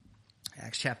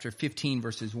Acts chapter 15,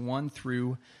 verses 1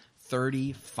 through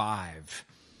 35.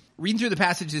 Reading through the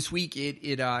passage this week,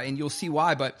 and you'll see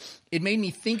why, but it made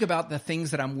me think about the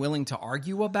things that I'm willing to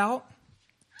argue about.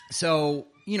 So,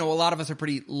 a lot of us are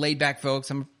pretty laid-back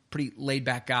folks. I'm a pretty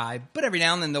laid-back guy, but every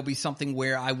now and then there'll be something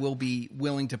where I will be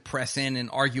willing to press in and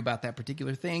argue about that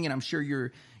particular thing, and I'm sure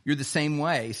you're the same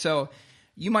way. So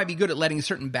you might be good at letting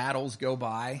certain battles go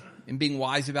by and being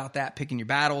wise about that, picking your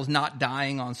battles, not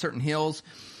dying on certain hills.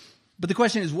 But the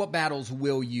question is, what battles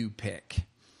will you pick?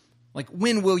 Like,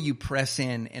 when will you press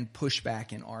in and push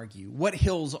back and argue? What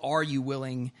hills are you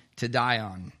willing to die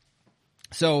on?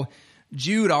 So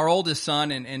Jude, our oldest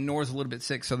son, and Nora's a little bit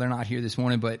sick, so they're not here this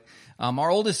morning, but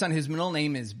our oldest son, his middle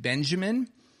name is Benjamin,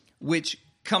 which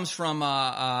comes from,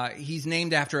 he's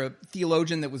named after a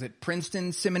theologian that was at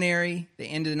Princeton Seminary, the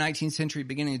end of the 19th century,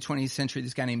 beginning of the 20th century,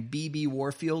 this guy named B.B.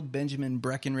 Warfield, Benjamin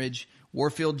Breckinridge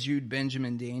Warfield, Jude,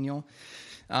 Benjamin, Daniel.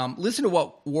 Listen to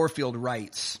what Warfield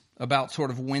writes about sort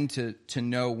of when to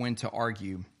know when to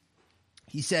argue.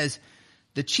 He says,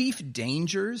 the chief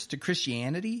dangers to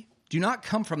Christianity do not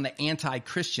come from the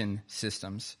anti-Christian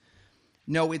systems.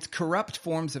 No, it's corrupt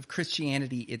forms of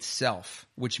Christianity itself,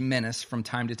 which menace from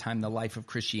time to time the life of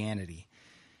Christianity.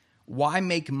 Why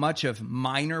make much of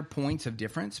minor points of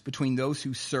difference between those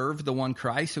who serve the one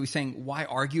Christ? So he's saying, why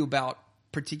argue about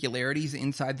particularities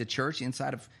inside the church,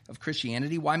 inside of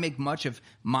Christianity? Why make much of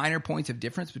minor points of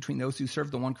difference between those who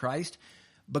serve the one Christ?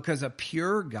 Because a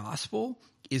pure gospel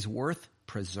is worth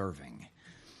preserving.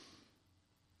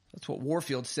 That's what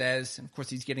Warfield says, and of course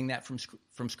he's getting that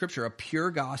from Scripture. A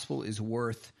pure gospel is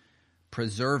worth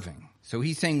preserving. So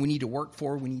he's saying we need to work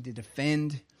for, we need to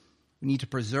defend, we need to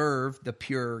preserve the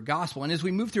pure gospel. And as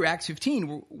we move through Acts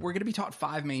 15, we're going to be taught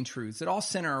 5 main truths that all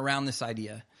center around this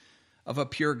idea of a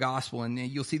pure gospel, and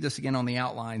you'll see this again on the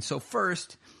outline. So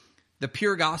first, the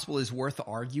pure gospel is worth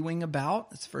arguing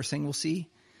about. That's the first thing we'll see.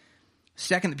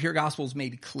 Second, the pure gospel is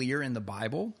made clear in the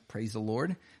Bible. Praise the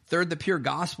Lord. Third, the pure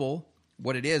gospel,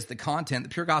 what it is, the content, the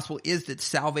pure gospel is that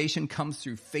salvation comes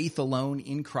through faith alone,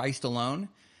 in Christ alone.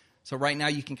 So right now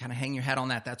you can kind of hang your hat on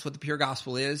that. That's what the pure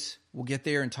gospel is. We'll get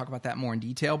there and talk about that more in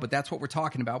detail, but that's what we're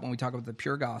talking about when we talk about the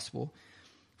pure gospel.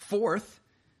 Fourth,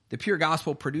 the pure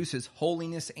gospel produces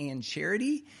holiness and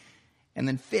charity. And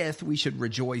then fifth, we should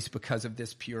rejoice because of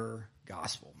this pure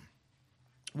gospel.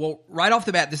 Well, right off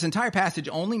the bat, this entire passage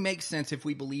only makes sense if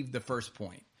we believe the first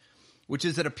point, which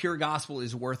is that a pure gospel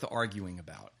is worth arguing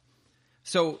about.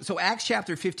 So Acts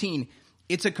chapter 15,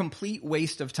 it's a complete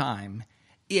waste of time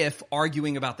if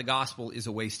arguing about the gospel is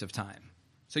a waste of time.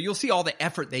 So you'll see all the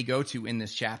effort they go to in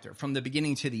this chapter from the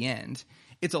beginning to the end.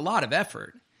 It's a lot of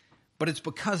effort, but it's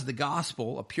because the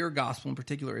gospel, a pure gospel in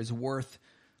particular, is worth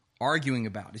arguing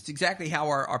about. It's exactly how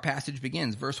our passage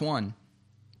begins. Verse 1,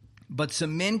 but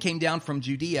some men came down from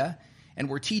Judea and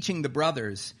were teaching the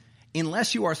brothers,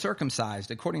 unless you are circumcised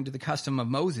according to the custom of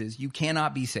Moses, you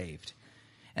cannot be saved.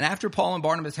 And after Paul and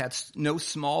Barnabas had no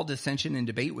small dissension and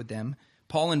debate with them,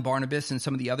 Paul and Barnabas and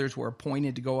some of the others were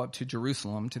appointed to go up to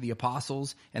Jerusalem to the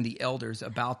apostles and the elders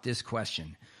about this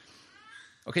question.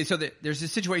 Okay, so there's a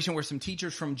situation where some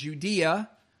teachers from Judea,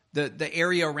 the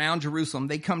area around Jerusalem,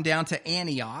 they come down to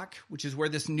Antioch, which is where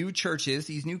this new church is,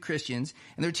 these new Christians,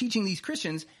 and they're teaching these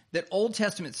Christians that Old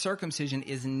Testament circumcision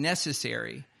is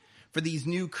necessary for these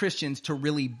new Christians to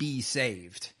really be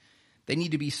saved. They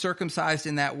need to be circumcised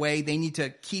in that way. They need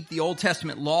to keep the Old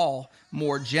Testament law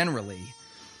more generally.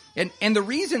 And the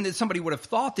reason that somebody would have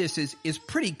thought this is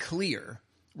pretty clear,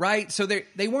 right? So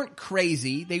they weren't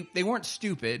crazy. They weren't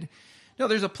stupid. No,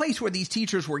 there's a place where these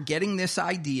teachers were getting this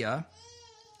idea,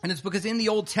 and it's because in the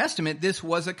Old Testament, this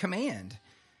was a command.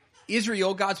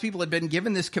 Israel, God's people, had been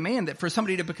given this command that for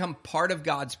somebody to become part of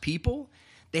God's people,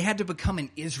 they had to become an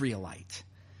Israelite.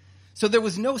 So there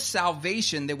was no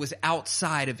salvation that was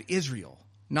outside of Israel,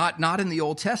 not in the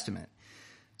Old Testament.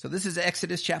 So this is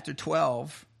Exodus chapter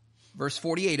 12, verse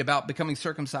 48, about becoming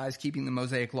circumcised, keeping the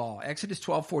Mosaic law. Exodus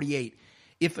 12:48,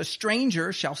 if a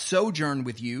stranger shall sojourn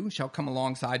with you, shall come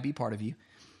alongside, be part of you,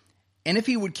 and if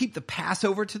he would keep the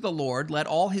Passover to the Lord, let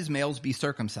all his males be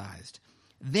circumcised.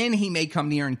 Then he may come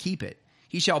near and keep it.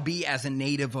 He shall be as a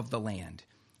native of the land.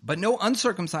 But no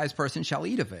uncircumcised person shall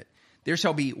eat of it. There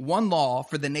shall be one law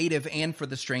for the native and for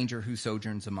the stranger who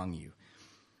sojourns among you.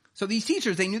 So these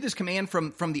teachers, they knew this command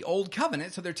from the old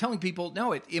covenant, so they're telling people,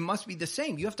 no, it must be the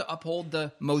same. You have to uphold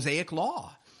the Mosaic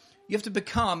law. You have to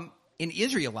become an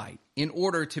Israelite in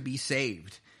order to be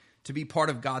saved, to be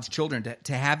part of God's children,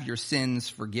 to have your sins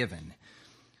forgiven.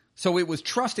 So it was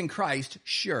trust in Christ,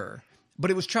 sure,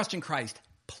 but it was trust in Christ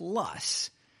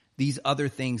plus these other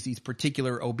things, these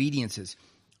particular obediences.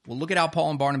 Well, look at how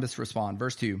Paul and Barnabas respond.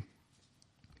 Verse 2.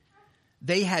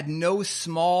 they had no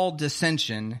small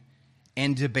dissension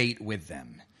and debate with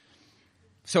them.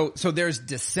 So there's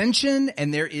dissension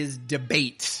and there is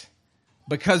debate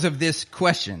because of this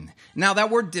question. Now that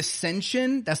word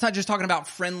dissension, that's not just talking about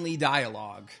friendly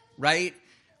dialogue, right?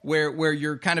 Where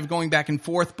you're kind of going back and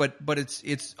forth, but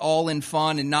it's all in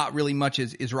fun and not really much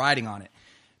is riding on it.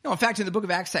 No, in fact, in the book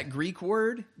of Acts, that Greek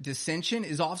word, dissension,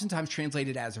 is oftentimes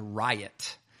translated as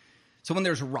riot. So when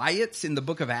there's riots in the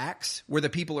book of Acts, where the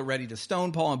people are ready to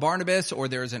stone Paul and Barnabas, or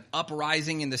there's an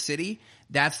uprising in the city,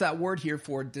 that's that word here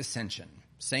for dissension.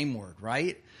 Same word,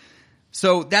 right?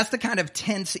 So that's the kind of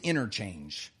tense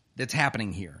interchange that's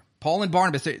happening here. Paul and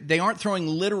Barnabas, they aren't throwing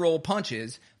literal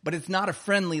punches, but it's not a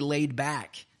friendly,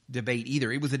 laid-back debate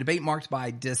either. It was a debate marked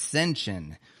by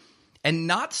dissension. And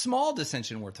not small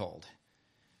dissension, we're told.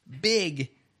 Big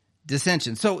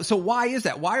dissension. So why is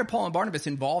that? Why are Paul and Barnabas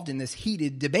involved in this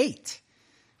heated debate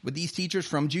with these teachers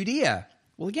from Judea?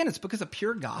 Well, again, it's because a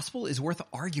pure gospel is worth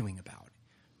arguing about.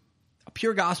 A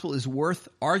pure gospel is worth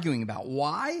arguing about.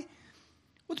 Why?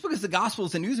 Well, it's because the gospel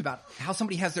is the news about how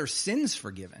somebody has their sins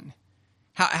forgiven,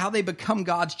 how they become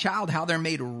God's child, how they're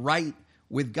made right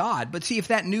with God. But see, if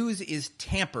that news is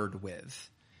tampered with,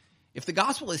 if the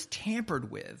gospel is tampered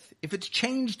with, if it's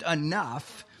changed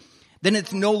enough, then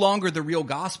it's no longer the real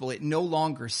gospel. It no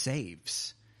longer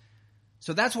saves.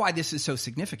 So that's why this is so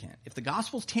significant. If the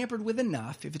gospel's tampered with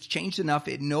enough, if it's changed enough,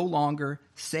 it no longer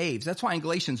saves. That's why in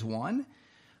Galatians 1,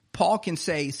 Paul can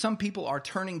say some people are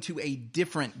turning to a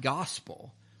different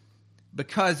gospel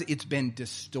because it's been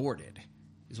distorted,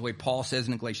 is the way Paul says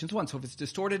in Galatians 1. So if it's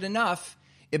distorted enough,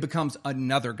 it becomes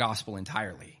another gospel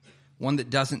entirely, one that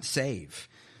doesn't save.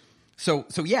 So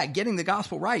yeah, getting the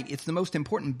gospel right, it's the most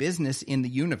important business in the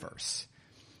universe.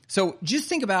 So just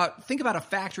think about a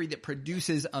factory that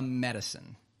produces a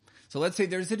medicine. So let's say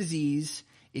there's a disease,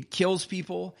 it kills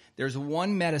people. There's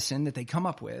one medicine that they come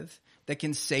up with that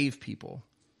can save people.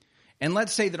 And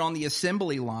let's say that on the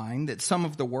assembly line that some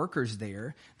of the workers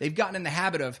there, they've gotten in the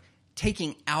habit of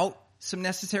taking out some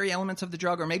necessary elements of the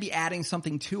drug or maybe adding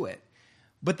something to it.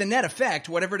 But the net effect,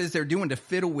 whatever it is they're doing to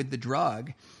fiddle with the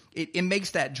drug, it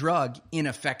makes that drug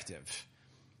ineffective.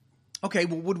 Okay,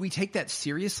 well, would we take that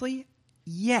seriously?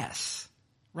 Yes,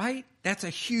 right? That's a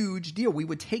huge deal. We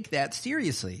would take that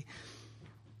seriously.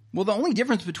 Well, the only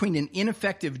difference between an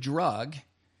ineffective drug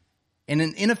and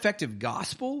an ineffective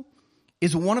gospel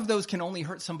is one of those can only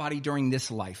hurt somebody during this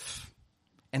life,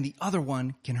 and the other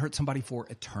one can hurt somebody for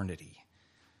eternity.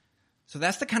 So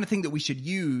that's the kind of thing that we should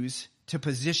use to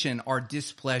position our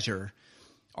displeasure,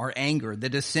 our anger, the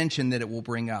dissension that it will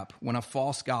bring up when a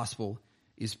false gospel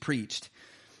is preached.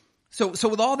 So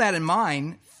with all that in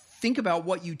mind, think about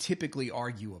what you typically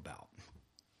argue about.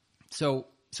 So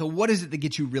what is it that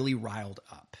gets you really riled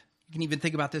up? You can even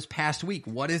think about this past week.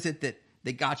 What is it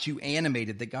that got you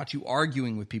animated, that got you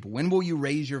arguing with people? When will you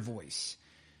raise your voice?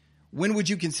 When would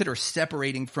you consider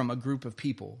separating from a group of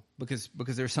people because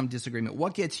there's some disagreement?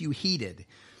 What gets you heated?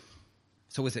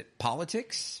 So is it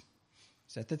politics?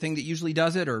 Is that the thing that usually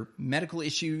does it? Or medical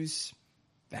issues,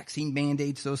 vaccine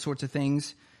mandates, those sorts of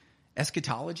things?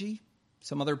 Eschatology,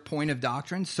 some other point of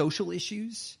doctrine, social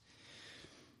issues?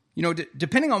 You know,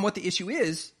 depending on what the issue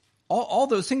is, all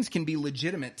those things can be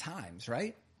legitimate times,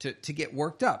 right? To get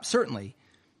worked up, certainly.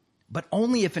 But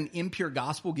only if an impure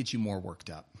gospel gets you more worked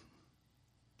up.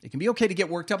 It can be okay to get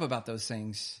worked up about those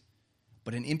things,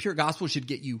 but an impure gospel should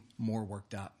get you more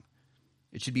worked up.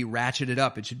 It should be ratcheted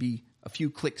up. It should be a few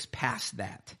clicks past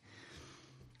that.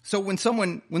 So when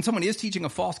someone is teaching a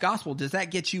false gospel, does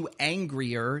that get you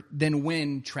angrier than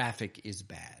when traffic is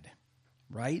bad,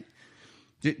 right?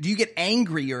 Do you get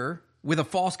angrier with a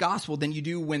false gospel than you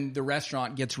do when the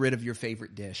restaurant gets rid of your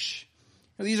favorite dish?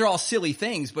 Now, these are all silly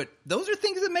things, but those are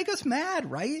things that make us mad,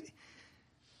 right?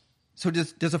 So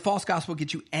does a false gospel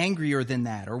get you angrier than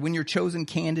that? Or when your chosen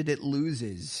candidate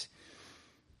loses?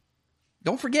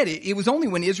 Don't forget, it was only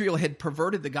when Israel had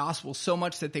perverted the gospel so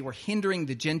much that they were hindering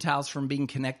the Gentiles from being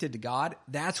connected to God.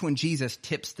 That's when Jesus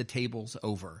tips the tables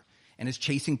over and is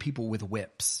chasing people with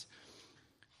whips.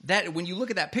 That, when you look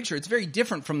at that picture, it's very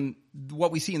different from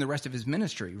what we see in the rest of his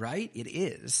ministry, right? It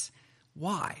is.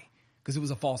 Why? Because it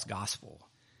was a false gospel.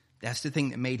 That's the thing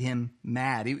that made him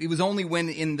mad. It was only when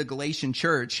in the Galatian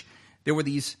church there were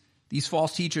these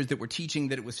false teachers that were teaching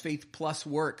that it was faith plus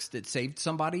works that saved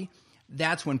somebody.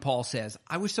 That's when Paul says,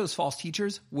 I wish those false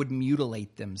teachers would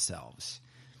mutilate themselves,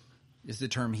 is the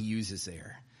term he uses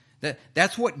there.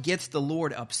 That's what gets the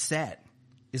Lord upset,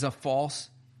 is a false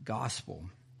gospel.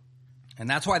 And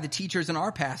that's why the teachers in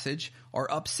our passage are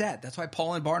upset. That's why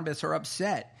Paul and Barnabas are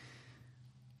upset.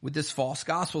 with this false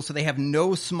gospel, so they have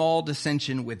no small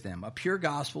dissension with them. A pure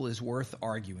gospel is worth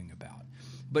arguing about.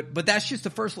 But that's just the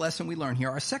first lesson we learn here.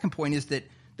 Our second point is that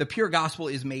the pure gospel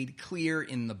is made clear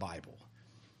in the Bible.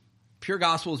 Pure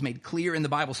gospel is made clear in the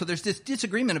Bible. So there's this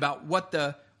disagreement about what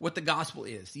the gospel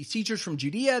is. These teachers from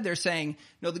Judea, they're saying,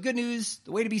 no, the good news,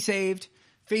 the way to be saved,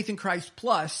 faith in Christ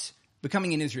plus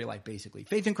becoming an Israelite, basically.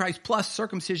 Faith in Christ plus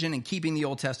circumcision and keeping the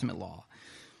Old Testament law.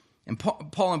 And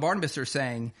Paul and Barnabas are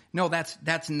saying, no,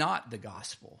 that's not the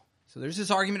gospel. So there's this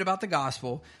argument about the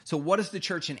gospel. So what does the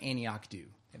church in Antioch do?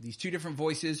 They have these two different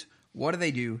voices. What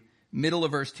do? Middle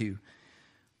of verse 2.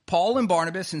 Paul and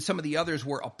Barnabas and some of the others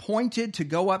were appointed to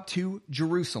go up to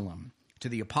Jerusalem to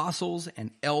the apostles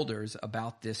and elders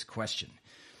about this question.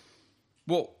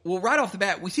 Well, right off the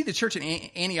bat, we see the church in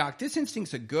Antioch. This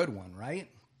instinct's a good one, right?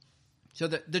 So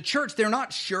the church, they're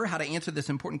not sure how to answer this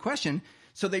important question,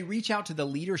 so they reach out to the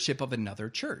leadership of another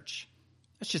church.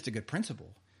 That's just a good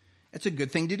principle. It's a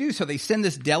good thing to do. So they send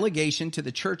this delegation to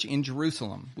the church in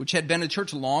Jerusalem, which had been a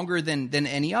church longer than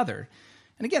any other.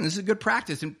 And again, this is a good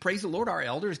practice, and praise the Lord, our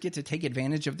elders get to take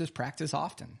advantage of this practice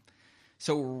often.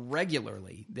 So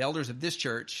regularly, the elders of this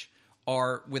church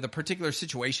are, with a particular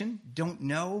situation, don't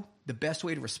know the best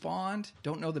way to respond,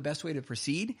 don't know the best way to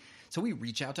proceed. So we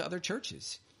reach out to other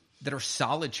churches that are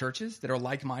solid churches, that are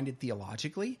like-minded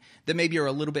theologically, that maybe are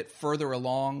a little bit further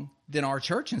along than our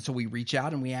church. And so we reach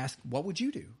out and we ask, what would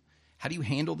you do? How do you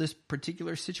handle this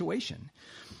particular situation?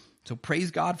 So praise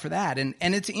God for that. And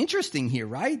it's interesting here,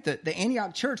 right? The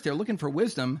Antioch church, they're looking for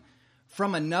wisdom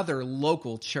from another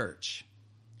local church.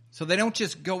 So they don't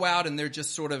just go out and they're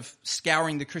just sort of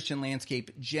scouring the Christian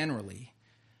landscape generally.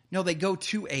 No, they go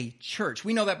to a church.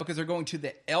 We know that because they're going to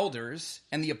the elders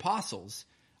and the apostles,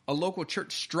 a local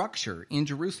church structure in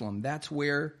Jerusalem. That's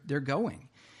where they're going.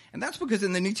 And that's because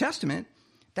in the New Testament,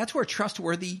 that's where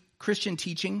trustworthy Christian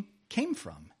teaching came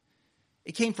from.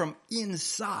 It came from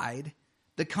inside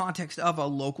the context of a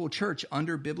local church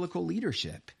under biblical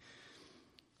leadership.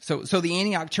 So the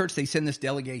Antioch church, they send this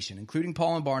delegation, including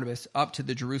Paul and Barnabas, up to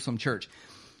the Jerusalem church.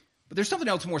 But there's something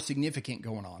else more significant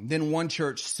going on than one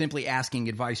church simply asking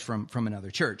advice from another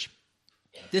church.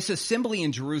 This assembly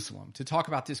in Jerusalem to talk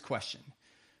about this question.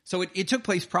 So it took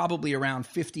place probably around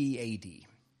 50 AD.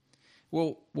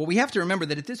 Well, we have to remember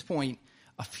that at this point,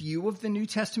 a few of the New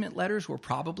Testament letters were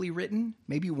probably written,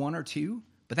 maybe one or two,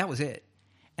 but that was it.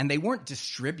 And they weren't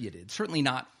distributed, certainly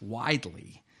not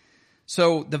widely.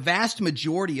 So the vast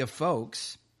majority of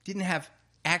folks didn't have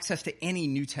access to any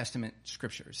New Testament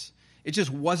scriptures. It just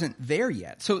wasn't there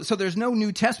yet. So there's no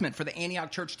New Testament for the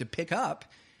Antioch church to pick up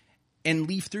and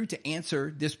leaf through to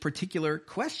answer this particular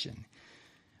question.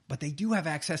 But they do have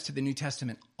access to the New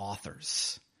Testament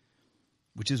authors,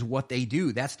 which is what they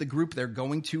do. That's the group they're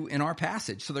going to in our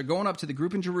passage. So they're going up to the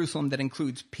group in Jerusalem that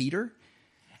includes Peter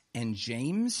and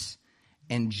James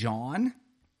and John,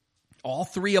 all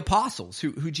three apostles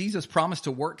who Jesus promised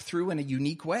to work through in a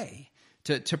unique way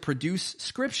to produce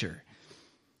scripture.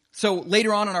 So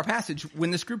later on in our passage,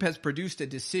 when this group has produced a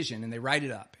decision and they write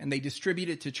it up and they distribute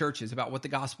it to churches about what the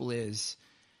gospel is,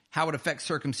 how it affects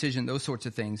circumcision, those sorts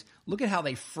of things, look at how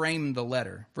they frame the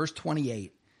letter. Verse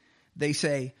 28, they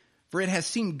say, "For it has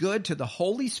seemed good to the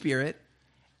Holy Spirit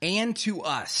and to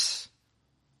us."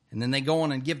 And then they go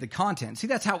on and give the content. See,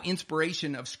 that's how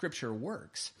inspiration of Scripture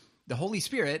works. The Holy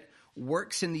Spirit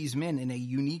works in these men in a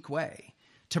unique way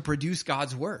to produce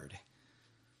God's word.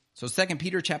 So 2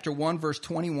 Peter chapter 1, verse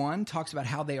 21 talks about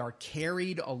how they are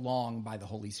carried along by the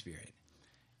Holy Spirit.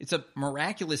 It's a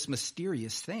miraculous,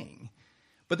 mysterious thing.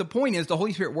 But the point is the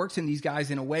Holy Spirit works in these guys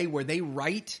in a way where they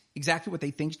write exactly what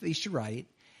they think they should write,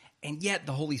 and yet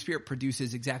the Holy Spirit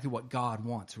produces exactly what God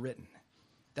wants written.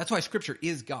 That's why Scripture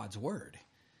is God's word,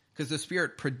 because the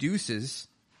Spirit produces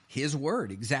His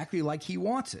word exactly like He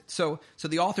wants it. So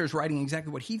the author is writing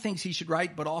exactly what he thinks he should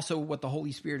write, but also what the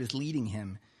Holy Spirit is leading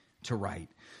him to write.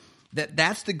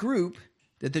 That's the group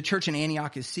that the church in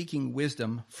Antioch is seeking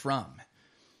wisdom from.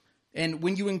 And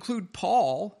when you include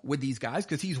Paul with these guys,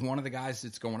 because he's one of the guys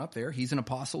that's going up there, he's an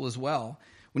apostle as well.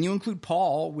 When you include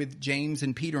Paul with James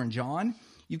and Peter and John,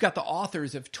 you've got the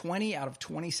authors of 20 out of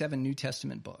 27 New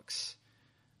Testament books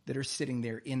that are sitting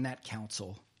there in that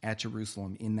council at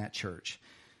Jerusalem, in that church.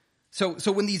 So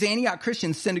when these Antioch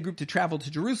Christians send a group to travel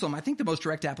to Jerusalem, I think the most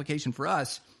direct application for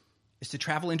us is to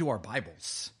travel into our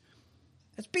Bibles.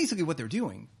 That's basically what they're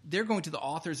doing. They're going to the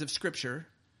authors of Scripture.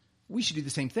 We should do the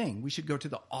same thing. We should go to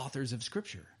the authors of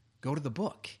Scripture. Go to the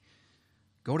book.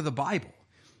 Go to the Bible.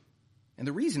 And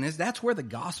the reason is that's where the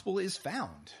gospel is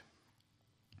found.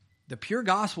 The pure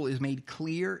gospel is made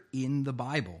clear in the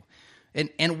Bible.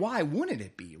 And why wouldn't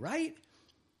it be, right?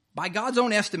 By God's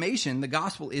own estimation, the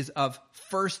gospel is of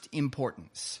first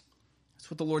importance. That's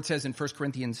what the Lord says in 1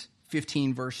 Corinthians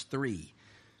 15, verse 3.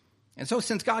 And so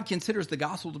since God considers the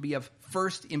gospel to be of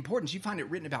first importance, you find it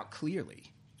written about clearly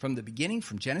from the beginning,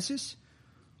 from Genesis,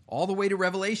 all the way to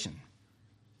Revelation.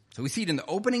 So we see it in the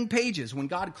opening pages when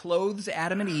God clothes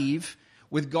Adam and Eve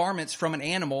with garments from an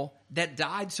animal that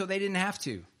died so they didn't have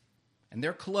to. And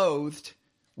they're clothed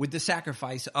with the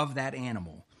sacrifice of that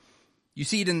animal. You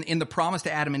see it in the promise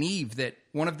to Adam and Eve that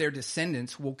one of their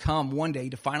descendants will come one day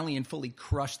to finally and fully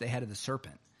crush the head of the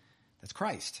serpent. That's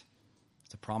Christ.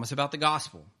 It's a promise about the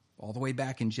gospel, all the way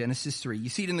back in Genesis 3. You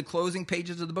see it in the closing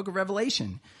pages of the book of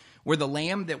Revelation, where the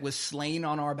lamb that was slain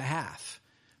on our behalf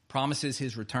promises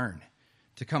his return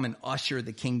to come and usher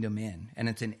the kingdom in. And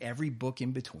it's in every book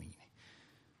in between.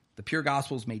 The pure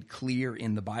gospel is made clear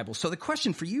in the Bible. So the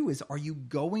question for you is, are you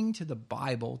going to the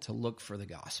Bible to look for the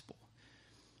gospel?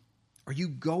 Are you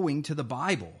going to the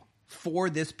Bible for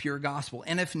this pure gospel?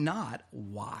 And if not,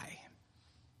 why?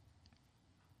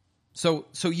 So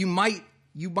you might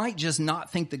just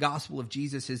not think the gospel of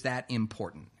Jesus is that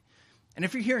important. And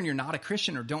if you're here and you're not a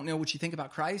Christian or don't know what you think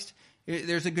about Christ,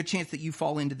 there's a good chance that you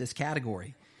fall into this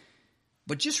category.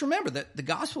 But just remember that the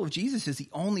gospel of Jesus is the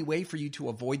only way for you to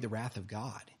avoid the wrath of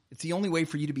God. It's the only way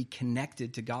for you to be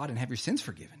connected to God and have your sins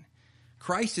forgiven.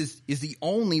 Christ is the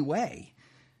only way.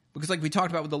 Because like we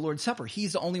talked about with the Lord's Supper,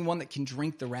 he's the only one that can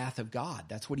drink the wrath of God.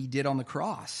 That's what he did on the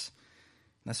cross.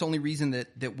 And that's the only reason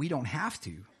that we don't have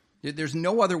to. There's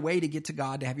no other way to get to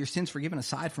God, to have your sins forgiven,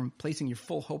 aside from placing your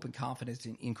full hope and confidence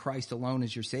in Christ alone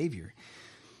as your Savior.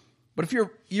 But if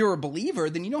you're a believer,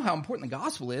 then you know how important the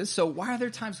gospel is. So why are there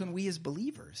times when we as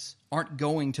believers aren't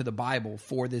going to the Bible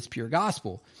for this pure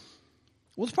gospel?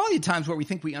 Well, it's probably times where we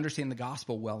think we understand the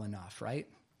gospel well enough, right?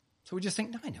 So we just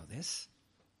think, no, I know this.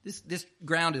 This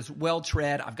ground is well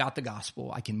tread. I've got the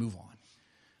gospel. I can move on.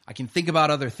 I can think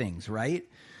about other things, right?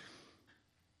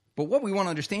 But what we want to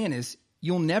understand is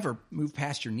you'll never move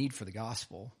past your need for the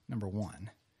gospel, number one.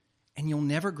 And you'll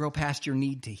never grow past your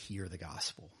need to hear the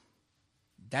gospel.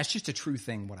 That's just a true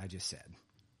thing, what I just said.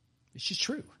 It's just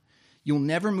true. You'll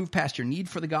never move past your need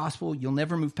for the gospel. You'll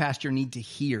never move past your need to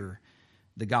hear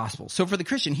the gospel. So for the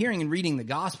Christian, hearing and reading the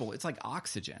gospel, it's like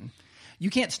oxygen. You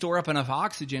can't store up enough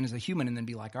oxygen as a human and then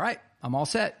be like, all right, I'm all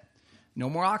set. No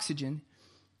more oxygen.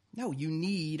 No, you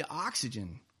need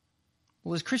oxygen.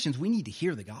 Well, as Christians, we need to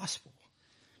hear the gospel.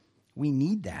 We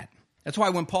need that. That's why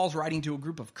when Paul's writing to a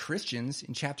group of Christians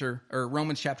in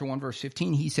Romans chapter 1, verse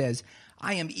 15, he says,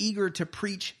 I am eager to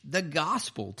preach the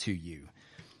gospel to you.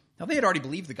 Now, they had already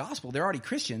believed the gospel. They're already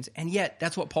Christians. And yet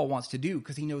that's what Paul wants to do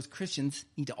because he knows Christians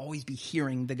need to always be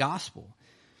hearing the gospel.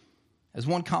 As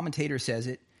one commentator says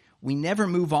it, we never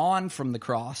move on from the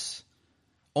cross,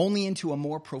 only into a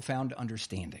more profound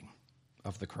understanding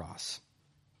of the cross.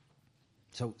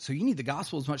 So you need the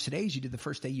gospel as much today as you did the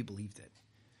first day you believed it.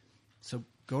 So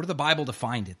go to the Bible to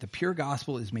find it. The pure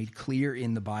gospel is made clear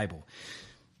in the Bible.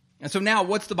 And so now,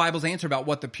 what's the Bible's answer about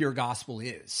what the pure gospel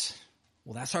is?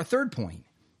 Well, that's our third point.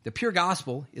 The pure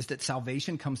gospel is that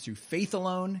salvation comes through faith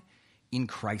alone, in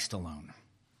Christ alone.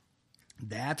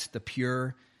 That's the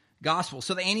pure gospel.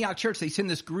 So the Antioch church, they send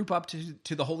this group up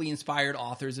to the holy inspired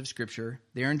authors of Scripture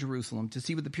there in Jerusalem to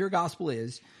see what the pure gospel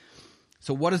is.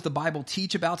 So what does the Bible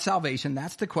teach about salvation?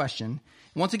 That's the question.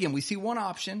 Once again, we see one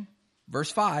option,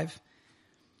 verse 5.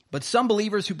 But some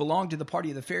believers who belonged to the party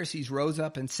of the Pharisees rose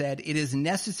up and said, it is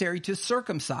necessary to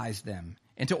circumcise them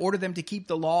and to order them to keep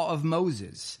the law of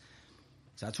Moses.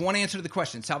 So that's one answer to the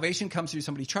question. Salvation comes through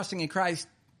somebody trusting in Christ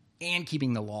and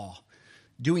keeping the law,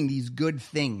 doing these good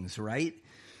things, right?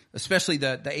 Especially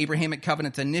the Abrahamic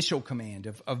covenant's initial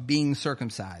command of being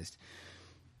circumcised.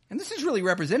 And this is really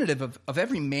representative of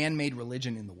every man-made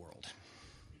religion in the world.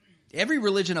 Every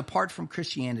religion apart from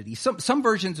Christianity. Some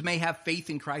versions may have faith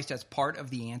in Christ as part of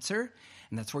the answer,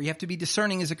 and that's where you have to be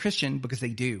discerning as a Christian because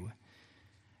they do.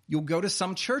 You'll go to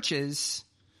some churches,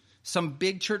 some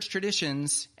big church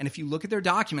traditions, and if you look at their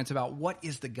documents about what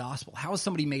is the gospel, how is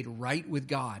somebody made right with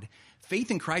God, faith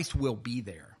in Christ will be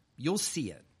there. You'll see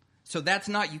it. So that's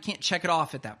not, you can't check it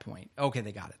off at that point. Okay,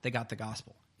 they got it. They got the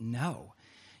gospel. No.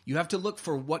 You have to look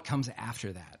for what comes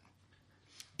after that.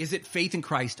 Is it faith in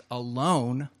Christ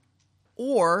alone?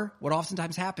 Or what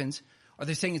oftentimes happens, are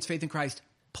they saying it's faith in Christ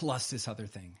plus this other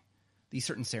thing? These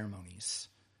certain ceremonies,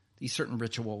 these certain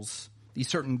rituals, these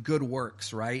certain good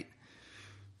works, right?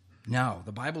 No,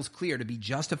 the Bible's clear. To be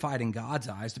justified in God's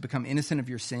eyes, to become innocent of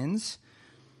your sins,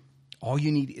 all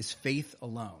you need is faith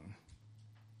alone,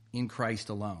 in Christ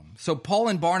alone. So Paul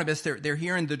and Barnabas, they're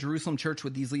here in the Jerusalem church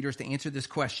with these leaders to answer this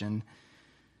question.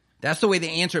 That's the way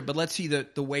they answer it, but let's see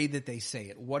the way that they say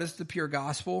it. What is the pure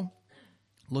gospel?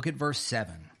 Look at verse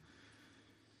 7.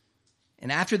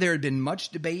 And after there had been much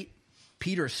debate,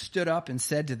 Peter stood up and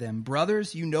said to them,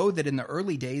 "Brothers, you know that in the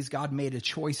early days God made a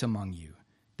choice among you,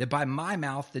 that by my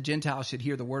mouth the Gentiles should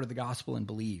hear the word of the gospel and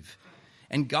believe.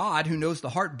 And God, who knows the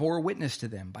heart, bore witness to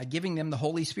them by giving them the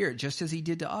Holy Spirit, just as he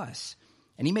did to us.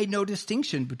 And he made no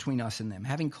distinction between us and them,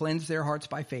 having cleansed their hearts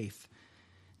by faith.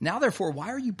 Now, therefore, why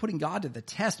are you putting God to the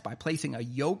test by placing a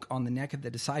yoke on the neck of the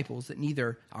disciples that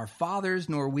neither our fathers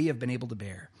nor we have been able to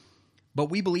bear? But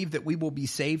we believe that we will be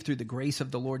saved through the grace of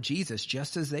the Lord Jesus,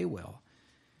 just as they will."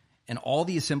 And all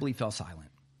the assembly fell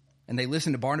silent. And they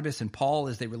listened to Barnabas and Paul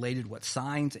as they related what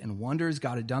signs and wonders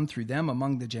God had done through them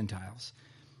among the Gentiles.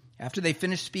 After they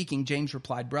finished speaking, James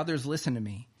replied, "Brothers, listen to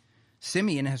me.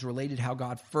 Simeon has related how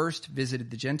God first visited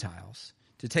the Gentiles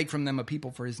to take from them a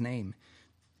people for his name.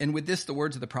 And with this, the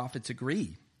words of the prophets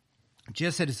agree,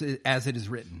 just as it is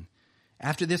written,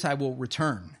 'After this I will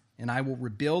return, and I will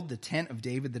rebuild the tent of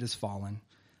David that has fallen.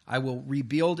 I will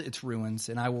rebuild its ruins,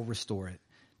 and I will restore it,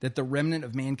 that the remnant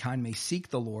of mankind may seek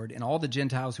the Lord, and all the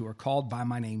Gentiles who are called by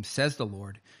my name, says the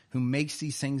Lord, who makes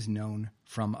these things known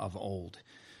from of old.'"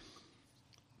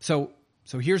 So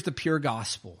here's the pure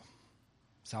gospel.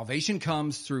 Salvation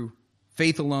comes through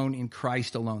faith alone in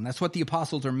Christ alone. That's what the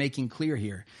apostles are making clear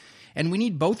here. And we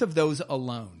need both of those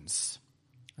alones.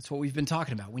 That's what we've been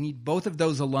talking about. We need both of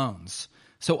those alones.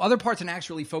 So other parts can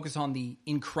actually focus on the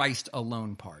in Christ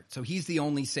alone part. So he's the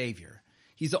only Savior.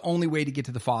 He's the only way to get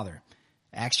to the Father.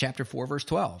 Acts chapter 4, verse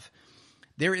 12.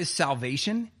 "There is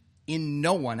salvation in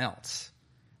no one else,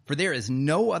 for there is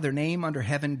no other name under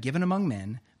heaven given among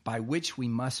men by which we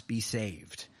must be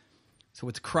saved." So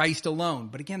it's Christ alone.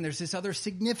 But again, there's this other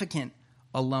significant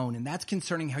alone, and that's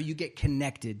concerning how you get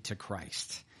connected to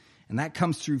Christ. And that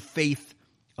comes through faith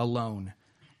alone,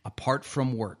 apart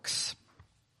from works.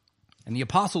 And the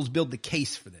apostles build the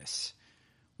case for this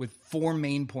with 4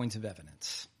 main points of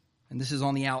evidence. And this is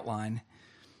on the outline.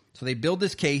 So they build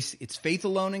this case. It's faith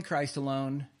alone in Christ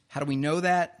alone. How do we know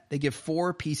that? They give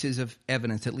 4 pieces of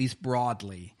evidence, at least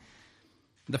broadly.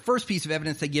 The first piece of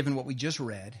evidence they give in what we just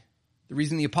read, the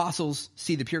reason the apostles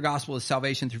see the pure gospel as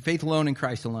salvation through faith alone in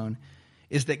Christ alone,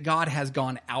 is that God has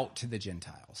gone out to the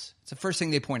Gentiles. It's the first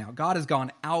thing they point out. God has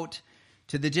gone out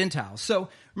to the Gentiles. So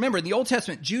remember, in the Old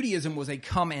Testament, Judaism was a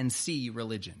come and see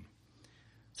religion.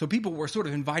 So people were sort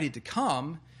of invited to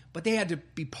come, but they had to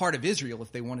be part of Israel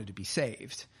if they wanted to be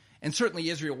saved. And certainly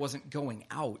Israel wasn't going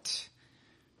out.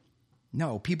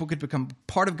 No, people could become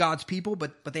part of God's people,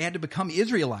 but they had to become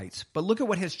Israelites. But look at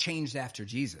what has changed after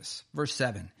Jesus. Verse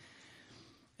 7.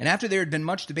 "And after there had been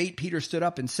much debate, Peter stood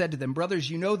up and said to them, 'Brothers,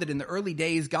 you know that in the early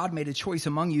days God made a choice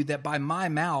among you that by my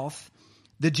mouth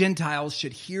the Gentiles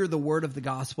should hear the word of the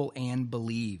gospel and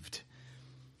believed.'"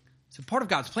 So part of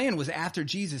God's plan was after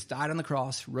Jesus died on the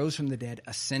cross, rose from the dead,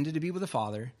 ascended to be with the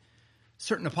Father,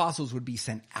 certain apostles would be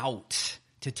sent out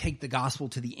to take the gospel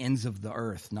to the ends of the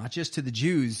earth, not just to the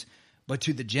Jews, but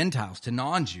to the Gentiles, to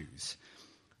non-Jews.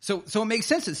 So it makes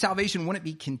sense that salvation wouldn't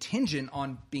be contingent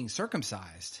on being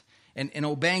circumcised and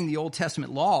obeying the Old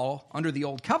Testament law under the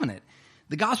Old Covenant.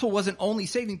 The gospel wasn't only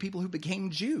saving people who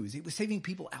became Jews. It was saving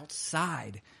people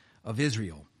outside of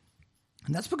Israel.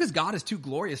 And that's because God is too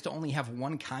glorious to only have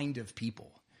one kind of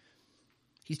people.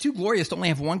 He's too glorious to only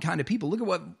have one kind of people. Look at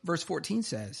what verse 14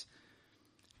 says.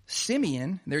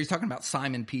 "Simeon," there he's talking about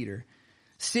Simon Peter,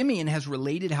 "Simeon has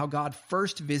related how God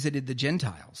first visited the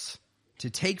Gentiles to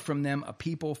take from them a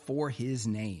people for his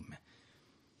name."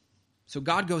 So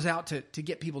God goes out to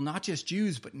get people, not just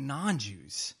Jews, but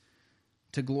non-Jews,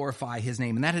 to glorify his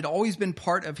name. And that had always been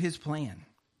part of his plan.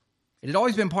 It had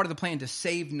always been part of the plan to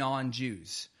save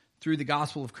non-Jews through the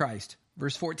gospel of Christ.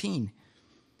 Verse 14.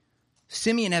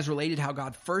 "Simeon has related how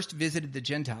God first visited the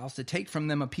Gentiles to take from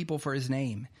them a people for his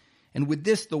name. And with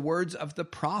this, the words of the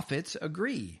prophets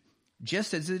agree,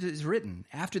 just as it is written,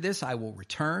 'After this I will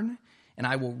return, and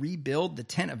I will rebuild the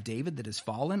tent of David that has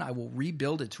fallen. I will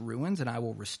rebuild its ruins, and I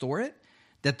will restore it,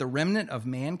 that the remnant of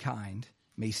mankind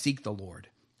may seek the Lord.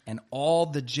 And all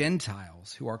the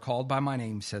Gentiles who are called by my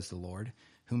name, says the Lord,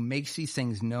 who makes these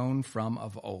things known from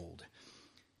of old.'"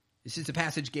 This is the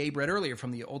passage Gabe read earlier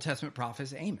from the Old Testament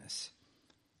prophet Amos.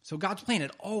 So God's plan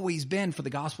had always been for the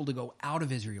gospel to go out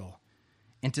of Israel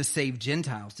and to save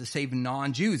Gentiles, to save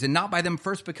non-Jews, and not by them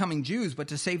first becoming Jews, but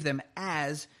to save them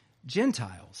as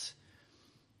Gentiles.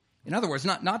 In other words,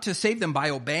 not to save them by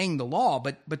obeying the law,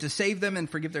 but to save them and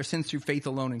forgive their sins through faith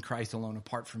alone in Christ alone,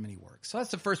 apart from any works. So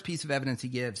that's the first piece of evidence he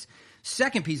gives.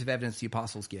 Second piece of evidence the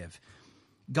apostles give.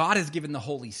 God has given the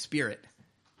Holy Spirit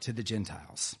to the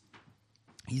Gentiles.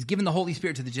 He's given the Holy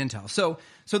Spirit to the Gentiles. So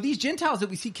these Gentiles that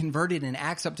we see converted in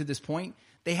Acts up to this point,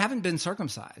 they haven't been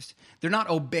circumcised. They're not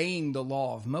obeying the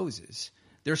law of Moses.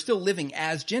 They're still living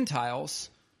as Gentiles,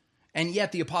 and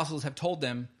yet the apostles have told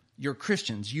them, you're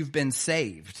Christians, you've been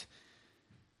saved.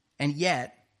 And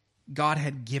yet, God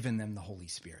had given them the Holy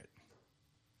Spirit.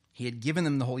 He had given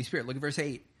them the Holy Spirit. Look at verse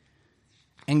 8.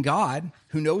 And God,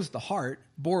 who knows the heart,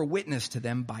 bore witness to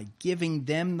them by giving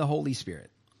them the Holy Spirit,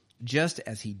 just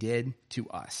as he did to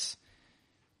us.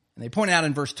 And they point out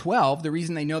in verse 12, the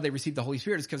reason they know they received the Holy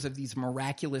Spirit is because of these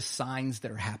miraculous signs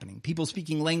that are happening. People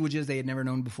speaking languages they had never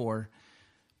known before,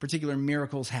 particular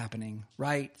miracles happening,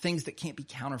 right? Things that can't be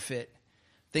counterfeit,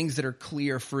 things that are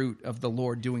clear fruit of the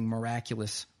Lord doing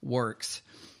miraculous works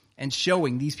and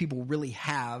showing these people really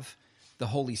have the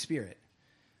Holy Spirit.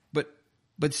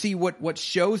 But see, what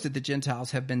shows that the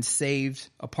Gentiles have been saved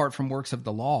apart from works of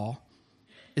the law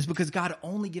is because God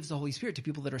only gives the Holy Spirit to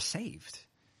people that are saved.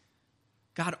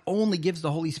 God only gives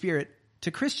the Holy Spirit to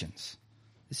Christians.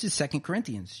 This is 2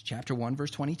 Corinthians chapter 1,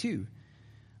 verse 22.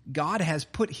 God has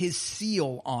put his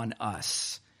seal on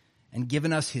us and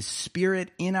given us his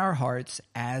Spirit in our hearts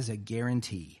as a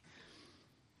guarantee.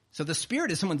 So the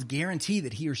Spirit is someone's guarantee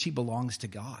that he or she belongs to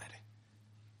God.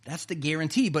 That's the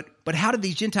guarantee. But how did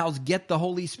these Gentiles get the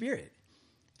Holy Spirit?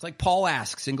 It's like Paul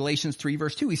asks in Galatians 3,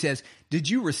 verse 2. He says, did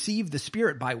you receive the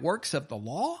Spirit by works of the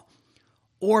law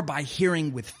or by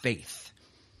hearing with faith?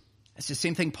 It's the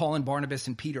same thing Paul and Barnabas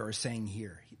and Peter are saying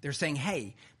here. They're saying,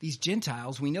 hey, these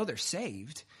Gentiles, we know they're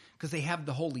saved because they have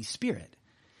the Holy Spirit.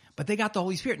 But they got the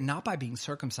Holy Spirit not by being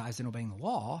circumcised and obeying the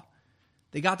law.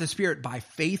 They got the Spirit by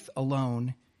faith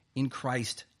alone in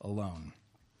Christ alone.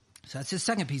 So that's his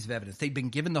second piece of evidence. They've been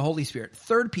given the Holy Spirit.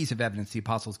 Third piece of evidence the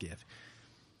apostles give.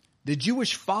 The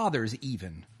Jewish fathers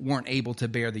even weren't able to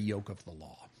bear the yoke of the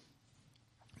law.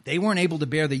 They weren't able to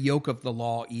bear the yoke of the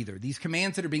law either. These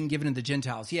commands that are being given to the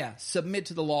Gentiles, submit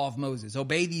to the law of Moses,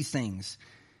 obey these things.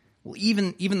 Well,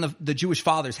 even the Jewish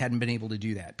fathers hadn't been able to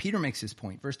do that. Peter makes this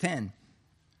point. Verse 10.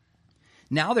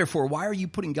 Now, therefore, why are you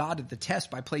putting God to the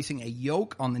test by placing a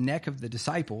yoke on the neck of the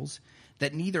disciples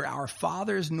that neither our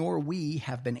fathers nor we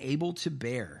have been able to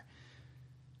bear?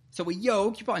 So a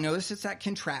yoke, you probably know this, it's that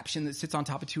contraption that sits on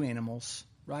top of two animals,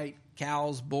 right?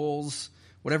 Cows, bulls,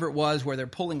 whatever it was, where they're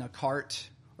pulling a cart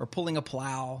or pulling a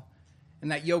plow,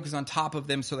 and that yoke is on top of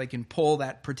them so they can pull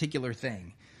that particular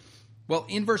thing. Well,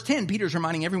 in verse 10, Peter's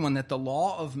reminding everyone that the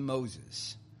law of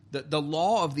Moses, the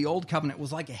law of the old covenant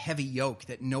was like a heavy yoke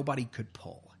that nobody could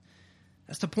pull.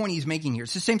 That's the point he's making here.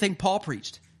 It's the same thing Paul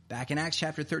preached back in Acts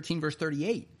chapter 13, verse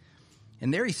 38.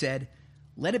 And there he said,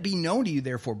 let it be known to you,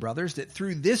 therefore, brothers, that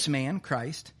through this man,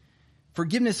 Christ,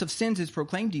 forgiveness of sins is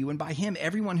proclaimed to you, and by him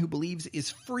everyone who believes is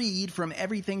freed from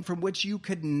everything from which you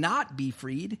could not be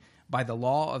freed by the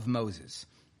law of Moses.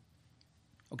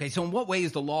 Okay, so in what way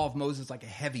is the law of Moses like a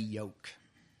heavy yoke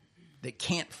that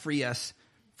can't free us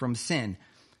from sin?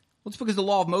 Well, it's because the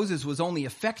law of Moses was only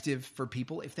effective for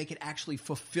people if they could actually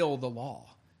fulfill the law.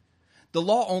 The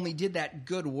law only did that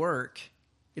good work.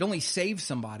 It only saved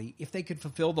somebody if they could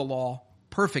fulfill the law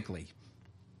perfectly.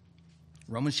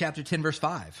 Romans chapter 10, verse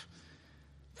 5.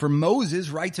 For Moses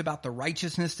writes about the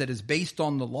righteousness that is based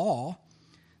on the law,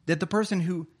 that the person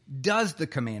who does the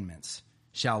commandments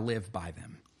shall live by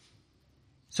them.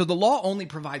 So the law only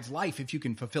provides life if you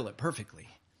can fulfill it perfectly.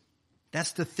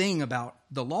 That's the thing about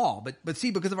the law. But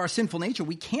see, because of our sinful nature,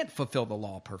 we can't fulfill the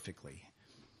law perfectly.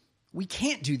 We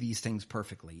can't do these things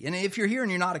perfectly. And if you're here and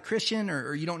you're not a Christian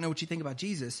or you don't know what you think about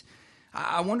Jesus,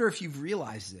 I wonder if you've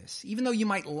realized this. Even though you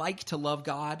might like to love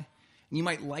God and you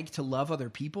might like to love other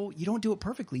people, you don't do it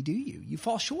perfectly, do you? You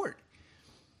fall short.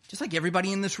 Just like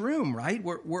everybody in this room, right?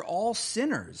 We're all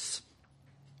sinners.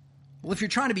 Well, if you're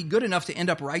trying to be good enough to end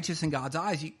up righteous in God's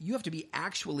eyes, you have to be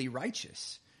actually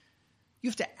righteous. You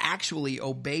have to actually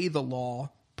obey the law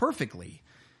perfectly.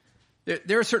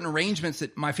 There are certain arrangements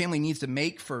that my family needs to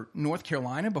make for North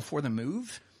Carolina before the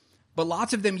move, but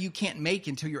lots of them you can't make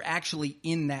until you're actually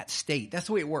in that state. That's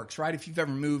the way it works, right? If you've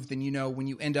ever moved, then you know when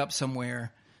you end up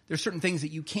somewhere, there's certain things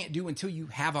that you can't do until you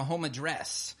have a home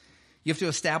address. You have to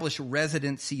establish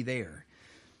residency there.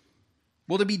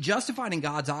 Well, to be justified in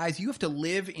God's eyes, you have to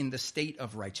live in the state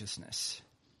of righteousness,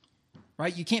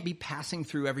 right? You can't be passing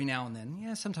through every now and then.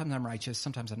 Yeah, sometimes I'm righteous,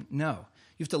 sometimes I'm... No,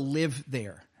 you have to live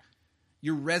there.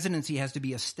 Your residency has to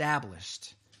be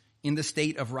established in the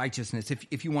state of righteousness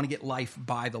if you want to get life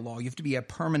by the law. You have to be a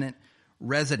permanent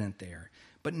resident there.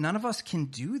 But none of us can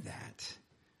do that.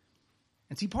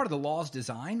 And see, part of the law's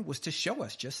design was to show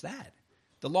us just that.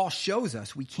 The law shows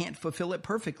us we can't fulfill it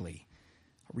perfectly.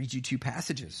 I'll read you two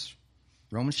passages.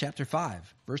 Romans chapter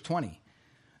 5, verse 20.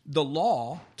 The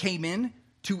law came in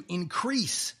to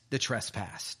increase the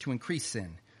trespass, to increase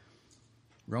sin.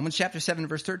 Romans chapter 7,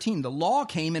 verse 13, the law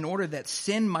came in order that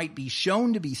sin might be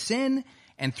shown to be sin,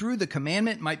 and through the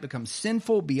commandment might become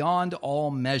sinful beyond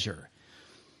all measure.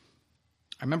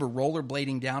 I remember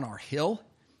rollerblading down our hill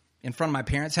in front of my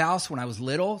parents' house when I was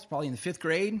little. It was probably in the 5th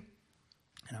grade,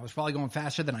 and I was probably going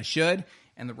faster than I should,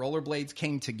 and the rollerblades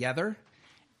came together,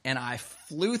 and I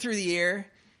flew through the air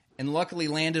and luckily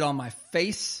landed on my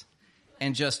face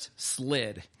and just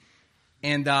slid.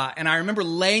 And I remember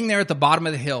laying there at the bottom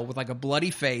of the hill with like a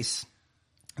bloody face.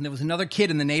 And there was another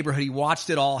kid in the neighborhood. He watched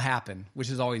it all happen,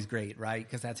 which is always great, right?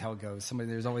 Because that's how it goes.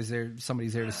 Somebody's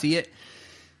there to see it.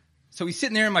 So he's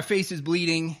sitting there and my face is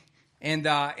bleeding.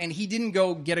 And he didn't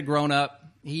go get a grown up.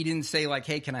 He didn't say like,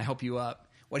 hey, can I help you up?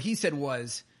 What he said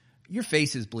was, your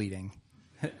face is bleeding.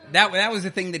 That was the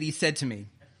thing that he said to me,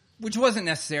 which wasn't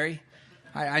necessary.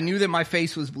 I knew that my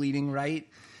face was bleeding, right?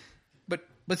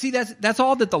 But see, that's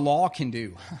all that the law can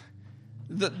do.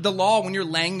 The law, when you're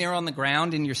laying there on the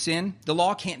ground in your sin, the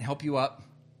law can't help you up.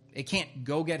 It can't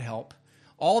go get help.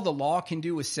 All the law can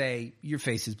do is say, your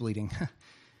face is bleeding.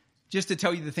 Just to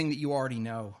tell you the thing that you already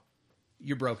know.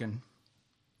 You're broken.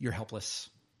 You're helpless.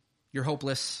 You're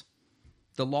hopeless.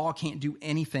 The law can't do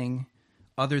anything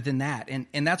other than that.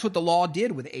 And that's what the law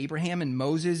did with Abraham and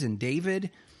Moses and David.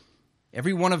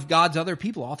 Every one of God's other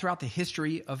people all throughout the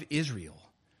history of Israel.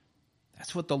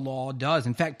 That's what the law does.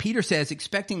 In fact, Peter says,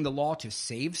 expecting the law to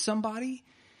save somebody.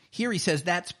 Here he says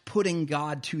that's putting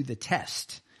God to the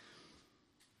test.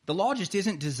 The law just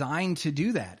isn't designed to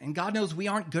do that. And God knows we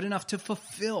aren't good enough to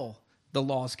fulfill the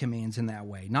law's commands in that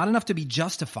way. Not enough to be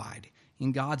justified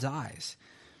in God's eyes.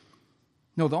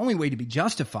 No, the only way to be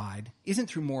justified isn't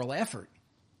through moral effort.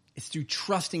 It's through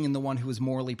trusting in the one who is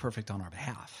morally perfect on our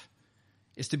behalf.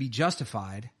 It's to be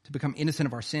justified, to become innocent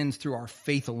of our sins through our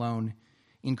faith alone,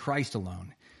 in Christ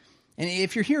alone. And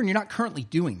if you're here and you're not currently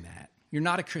doing that, you're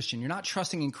not a Christian, you're not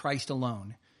trusting in Christ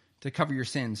alone to cover your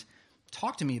sins,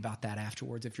 talk to me about that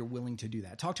afterwards if you're willing to do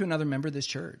that. Talk to another member of this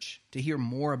church to hear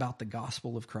more about the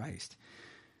gospel of Christ.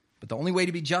 But the only way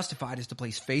to be justified is to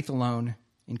place faith alone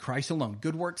in Christ alone.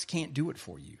 Good works can't do it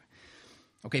for you.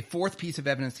 Okay, 4th piece of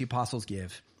evidence the apostles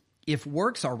give. If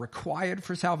works are required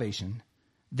for salvation,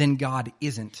 then God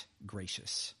isn't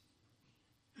gracious.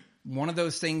 One of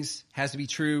those things has to be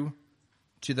true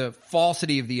to the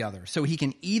falsity of the other. So he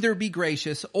can either be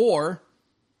gracious or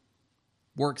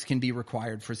works can be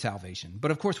required for salvation.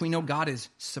 But of course, we know God is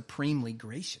supremely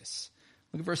gracious.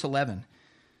 Look at verse 11.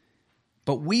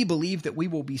 But we believe that we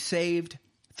will be saved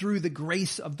through the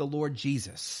grace of the Lord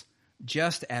Jesus,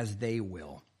 just as they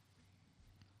will.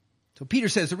 So Peter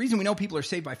says the reason we know people are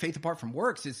saved by faith apart from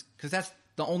works is because that's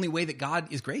the only way that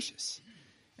God is gracious.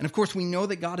 And of course, we know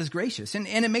that God is gracious. And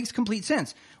it makes complete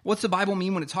sense. What's the Bible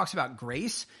mean when it talks about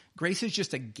grace? Grace is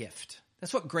just a gift.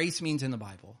 That's what grace means in the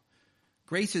Bible.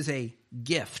 Grace is a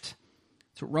gift.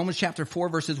 That's what Romans chapter 4,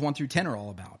 verses 1 through 10 are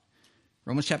all about.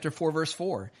 Romans chapter 4, verse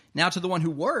 4. Now to the one who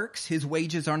works, his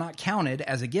wages are not counted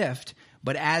as a gift,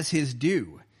 but as his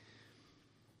due.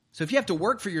 So if you have to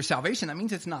work for your salvation, that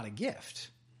means it's not a gift.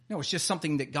 No, it's just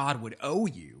something that God would owe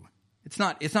you. It's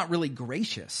not really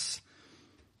gracious.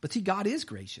 But see, God is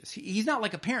gracious. He's not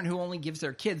like a parent who only gives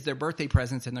their kids their birthday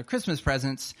presents and their Christmas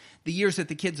presents the years that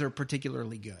the kids are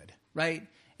particularly good, right?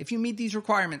 If you meet these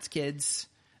requirements, kids,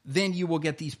 then you will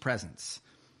get these presents.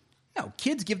 No,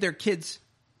 parents give their kids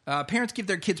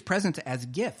presents as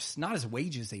gifts, not as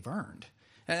wages they've earned.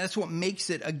 And that's what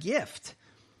makes it a gift.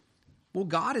 Well,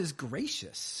 God is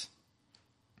gracious.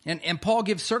 And Paul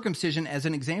gives circumcision as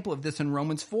an example of this in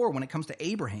Romans 4 when it comes to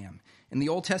Abraham, in the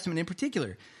Old Testament in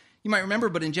particular. You might remember,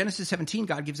 but in Genesis 17,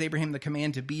 God gives Abraham the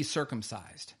command to be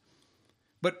circumcised.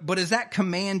 But is that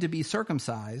command to be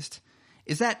circumcised,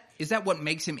 is that what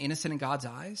makes him innocent in God's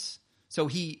eyes? So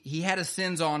he had his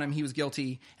sins on him, he was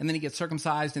guilty, and then he gets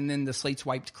circumcised, and then the slate's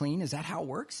wiped clean? Is that how it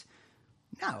works?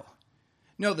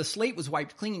 No, the slate was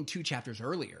wiped clean 2 chapters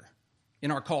earlier in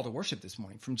our call to worship this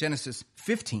morning, from Genesis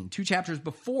 15, 2 chapters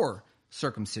before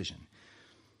circumcision.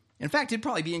 In fact, it'd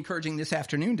probably be encouraging this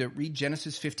afternoon to read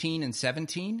Genesis 15 and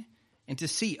 17 and to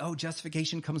see,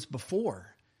 justification comes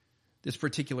before this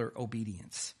particular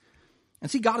obedience.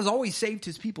 And see, God has always saved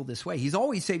his people this way. He's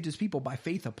always saved his people by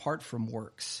faith apart from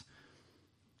works.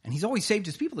 And he's always saved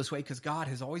his people this way because God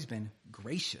has always been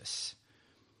gracious.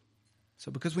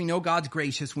 So because we know God's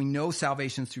gracious, we know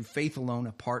salvation's through faith alone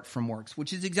apart from works,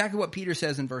 which is exactly what Peter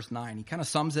says in verse 9. He kind of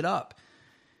sums it up.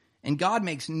 And God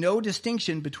makes no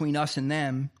distinction between us and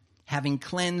them, having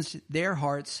cleansed their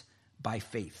hearts by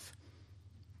faith.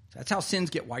 So that's how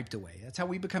sins get wiped away. That's how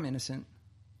we become innocent.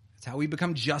 That's how we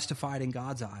become justified in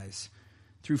God's eyes,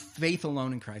 through faith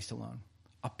alone in Christ alone.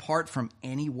 apart from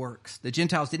any works. The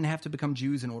Gentiles didn't have to become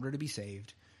Jews in order to be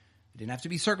saved. They didn't have to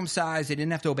be circumcised. They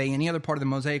didn't have to obey any other part of the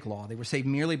Mosaic law. They were saved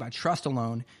merely by trust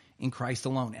alone in Christ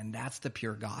alone, and that's the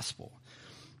pure gospel.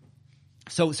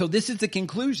 So this is the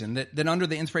conclusion that under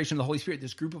the inspiration of the Holy Spirit,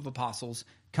 this group of apostles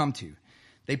come to.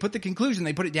 They put the conclusion,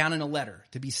 they put it down in a letter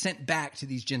to be sent back to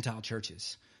these Gentile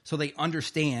churches so they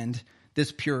understand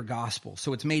this pure gospel.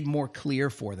 So it's made more clear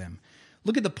for them.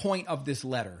 Look at the point of this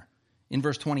letter in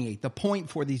verse 28, the point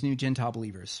for these new Gentile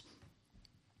believers.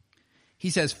 He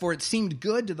says, "For it seemed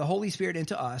good to the Holy Spirit and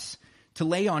to us to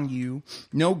lay on you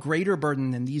no greater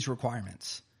burden than these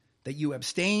requirements, that you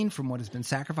abstain from what has been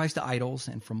sacrificed to idols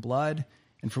and from blood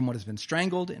and from what has been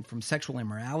strangled and from sexual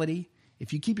immorality.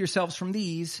 If you keep yourselves from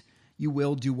these, you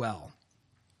will do well."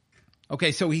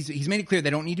 Okay, so he's made it clear they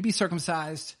don't need to be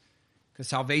circumcised because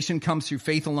salvation comes through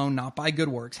faith alone, not by good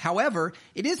works. However,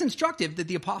 it is instructive that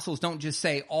the apostles don't just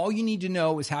say, all you need to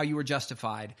know is how you were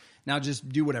justified. Now just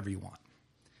do whatever you want.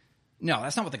 No,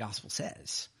 that's not what the gospel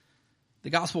says. The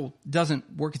gospel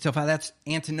doesn't work itself out. That's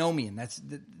antinomian.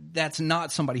 That's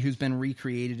not somebody who's been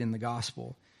recreated in the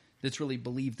gospel, that's really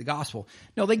believed the gospel.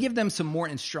 No, they give them some more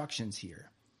instructions here.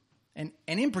 And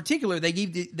in particular, they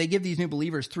give these new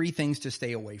believers three things to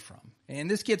stay away from.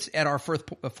 And this gets at our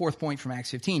fourth point from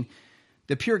Acts 15.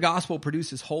 The pure gospel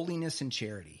produces holiness and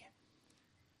charity.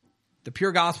 The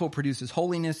pure gospel produces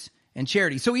holiness and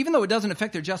charity. So even though it doesn't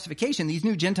affect their justification, these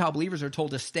new Gentile believers are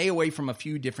told to stay away from a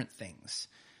few different things.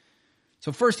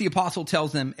 So first, the apostle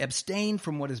tells them, abstain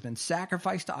from what has been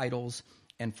sacrificed to idols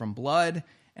and from blood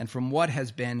and from what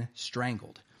has been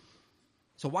strangled.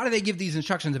 So why do they give these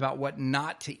instructions about what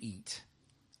not to eat?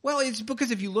 Well, it's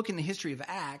because if you look in the history of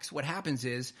Acts, what happens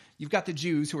is you've got the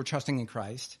Jews who are trusting in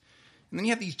Christ, and then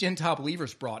you have these Gentile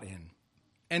believers brought in.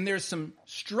 And there's some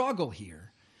struggle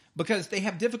here because they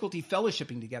have difficulty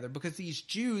fellowshipping together because these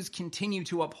Jews continue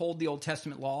to uphold the Old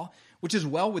Testament law, which is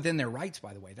well within their rights,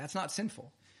 by the way. That's not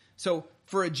sinful. So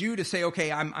for a Jew to say,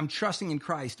 okay, I'm trusting in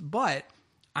Christ, but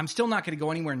I'm still not going to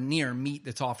go anywhere near meat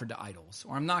that's offered to idols,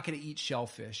 or I'm not going to eat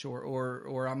shellfish,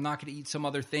 or I'm not going to eat some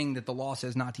other thing that the law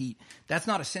says not to eat. That's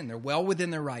not a sin. They're well within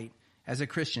their right as a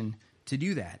Christian to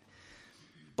do that.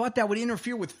 But that would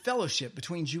interfere with fellowship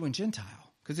between Jew and Gentile.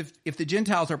 Because if the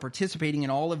Gentiles are participating in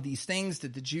all of these things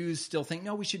that the Jews still think,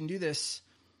 no, we shouldn't do this,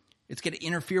 it's going to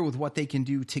interfere with what they can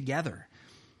do together.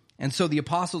 And so the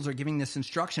apostles are giving this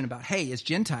instruction about, hey, as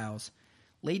Gentiles,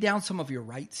 lay down some of your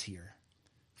rights here.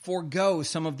 Forgo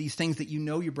some of these things that you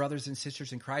know your brothers and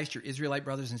sisters in Christ, your Israelite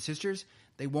brothers and sisters,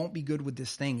 they won't be good with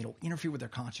this thing. It'll interfere with their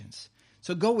conscience.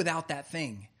 So go without that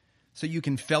thing so you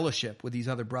can fellowship with these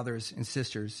other brothers and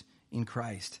sisters in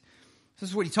Christ. This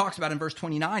is what he talks about in verse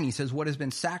 29. He says, what has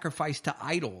been sacrificed to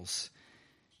idols.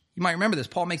 You might remember this.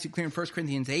 Paul makes it clear in 1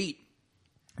 Corinthians 8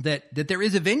 that there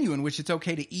is a venue in which it's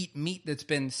okay to eat meat that's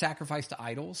been sacrificed to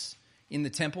idols in the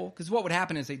temple. Because what would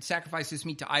happen is they'd sacrifice this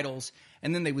meat to idols,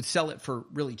 and then they would sell it for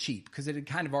really cheap because it had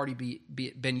kind of already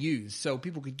been used. So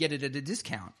people could get it at a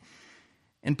discount.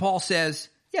 And Paul says,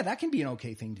 yeah, that can be an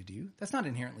okay thing to do. That's not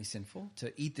inherently sinful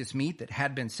to eat this meat that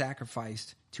had been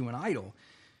sacrificed to an idol.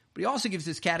 But he also gives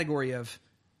this category of,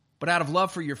 but out of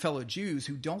love for your fellow Jews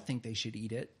who don't think they should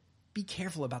eat it, be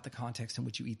careful about the context in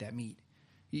which you eat that meat.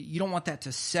 You don't want that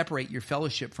to separate your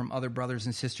fellowship from other brothers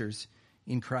and sisters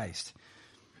in Christ.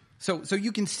 So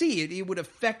you can see it would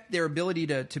affect their ability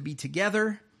to be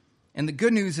together. And the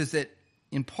good news is that,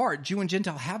 in part, Jew and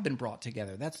Gentile have been brought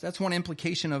together. That's one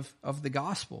implication of the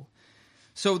gospel.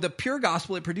 So the pure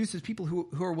gospel, it produces people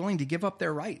who are willing to give up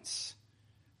their rights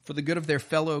for the good of their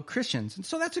fellow Christians. And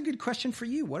so that's a good question for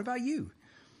you. What about you?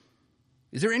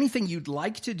 Is there anything you'd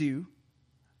like to do?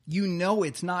 You know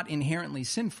it's not inherently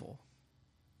sinful,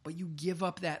 but you give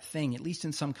up that thing, at least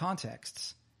in some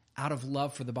contexts, out of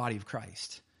love for the body of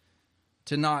Christ,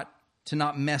 to not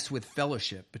mess with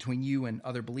fellowship between you and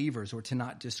other believers, or to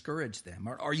not discourage them.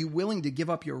 Or are you willing to give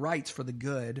up your rights for the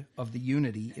good of the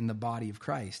unity in the body of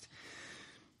Christ?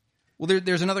 Well,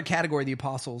 there's another category the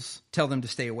apostles tell them to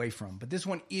stay away from, but this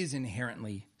one is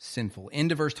inherently sinful.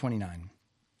 Into verse 29.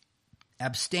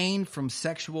 Abstain from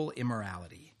sexual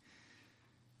immorality.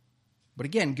 But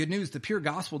again, good news, the pure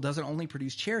gospel doesn't only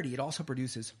produce charity, it also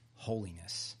produces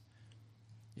holiness.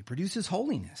 It produces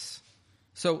holiness.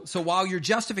 So while your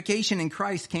justification in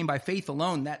Christ came by faith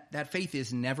alone, that faith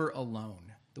is never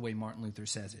alone, the way Martin Luther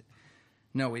says it.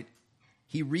 No,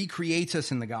 he recreates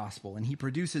us in the gospel, and he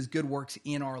produces good works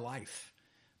in our life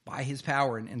by his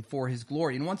power and for his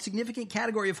glory. And one significant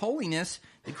category of holiness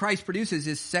that Christ produces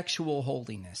is sexual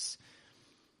holiness.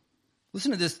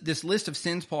 Listen to this list of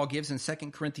sins Paul gives in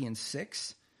 2 Corinthians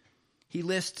 6. He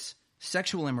lists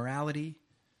sexual immorality,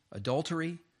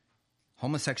 adultery,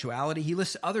 homosexuality. He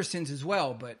lists other sins as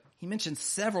well, but he mentions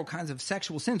several kinds of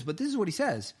sexual sins. But this is what he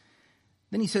says.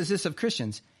 Then he says this of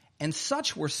Christians, and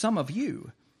such were some of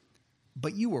you,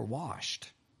 but you were washed.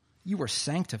 You were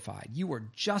sanctified. You were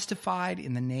justified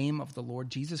in the name of the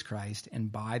Lord Jesus Christ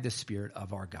and by the Spirit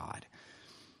of our God.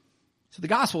 So the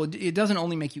gospel, it doesn't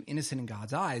only make you innocent in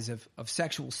God's eyes of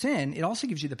sexual sin, it also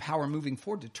gives you the power moving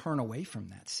forward to turn away from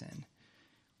that sin,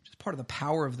 which is part of the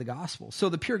power of the gospel. So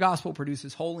the pure gospel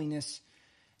produces holiness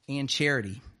and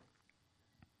charity.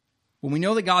 When we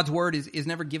know that God's word is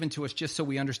never given to us just so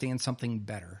we understand something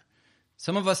better.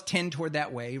 Some of us tend toward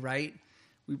that way, right?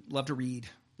 We love to read,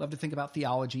 love to think about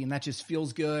theology, and that just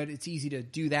feels good. It's easy to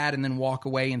do that and then walk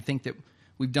away and think that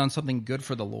we've done something good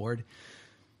for the Lord.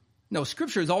 No,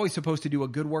 Scripture is always supposed to do a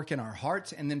good work in our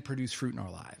hearts and then produce fruit in our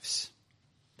lives.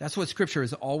 That's what Scripture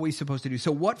is always supposed to do.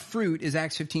 So what fruit is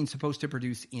Acts 15 supposed to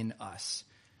produce in us?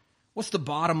 What's the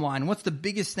bottom line? What's the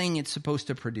biggest thing it's supposed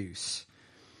to produce?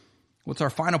 What's our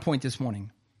final point this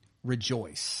morning?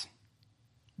 Rejoice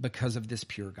because of this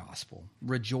pure gospel.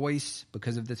 Rejoice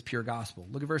because of this pure gospel.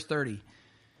 Look at verse 30.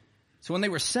 So when they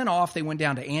were sent off, they went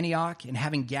down to Antioch, and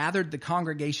having gathered the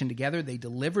congregation together, they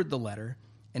delivered the letter.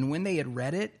 And when they had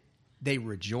read it, they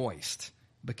rejoiced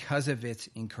because of its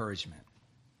encouragement.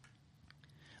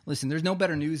 Listen, there's no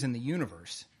better news in the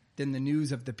universe than the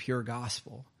news of the pure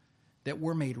gospel, that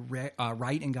we're made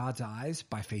right in God's eyes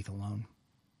by faith alone,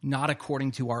 not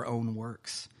according to our own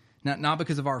works, not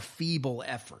because of our feeble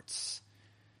efforts,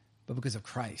 but because of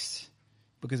Christ,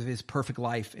 because of his perfect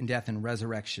life and death and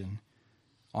resurrection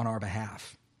on our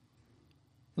behalf.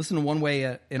 Listen to one way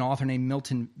an author named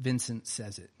Milton Vincent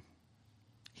says it.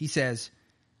 He says,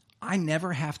 I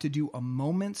never have to do a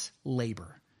moment's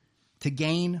labor to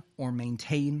gain or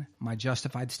maintain my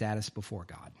justified status before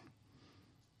God.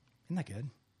 Isn't that good?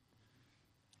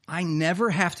 I never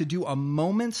have to do a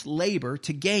moment's labor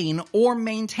to gain or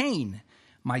maintain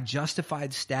my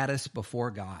justified status before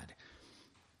God.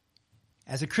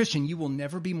 As a Christian, you will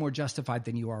never be more justified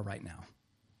than you are right now.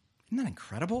 Isn't that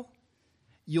incredible?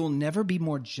 You'll never be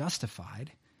more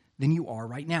justified than you are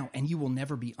right now, and you will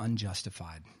never be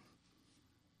unjustified.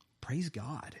 Praise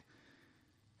God.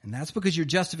 And that's because your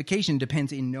justification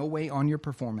depends in no way on your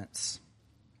performance.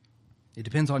 It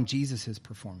depends on Jesus'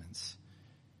 performance,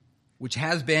 which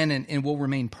has been and will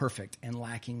remain perfect and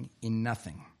lacking in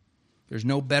nothing. There's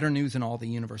no better news in all the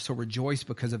universe. So rejoice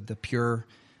because of the pure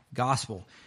gospel.